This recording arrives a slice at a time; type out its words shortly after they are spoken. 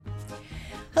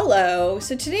Hello.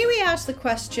 So today we asked the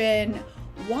question,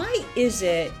 why is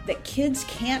it that kids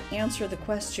can't answer the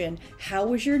question, how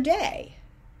was your day?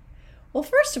 Well,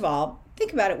 first of all,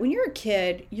 think about it. When you're a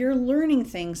kid, you're learning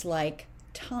things like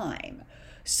time.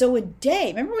 So a day,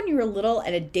 remember when you were little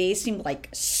and a day seemed like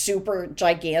super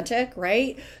gigantic,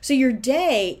 right? So your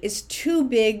day is too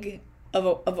big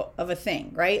of a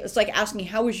thing, right? It's like asking,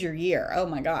 how was your year? Oh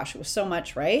my gosh, it was so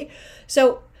much, right?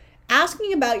 So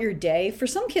asking about your day, for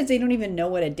some kids, they don't even know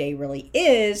what a day really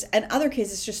is, and other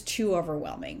kids, it's just too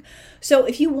overwhelming. So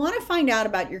if you want to find out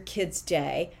about your kid's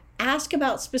day, ask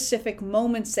about specific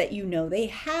moments that you know they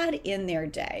had in their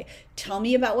day. Tell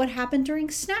me about what happened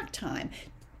during snack time.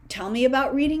 Tell me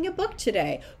about reading a book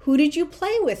today. Who did you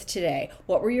play with today?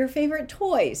 What were your favorite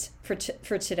toys for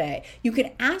today? You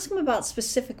can ask them about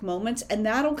specific moments, and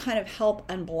that'll kind of help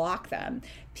unblock them.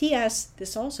 P.S.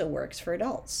 This also works for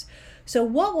adults. So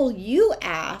what will you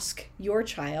ask your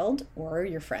child or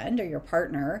your friend or your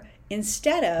partner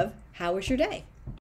instead of, how was your day?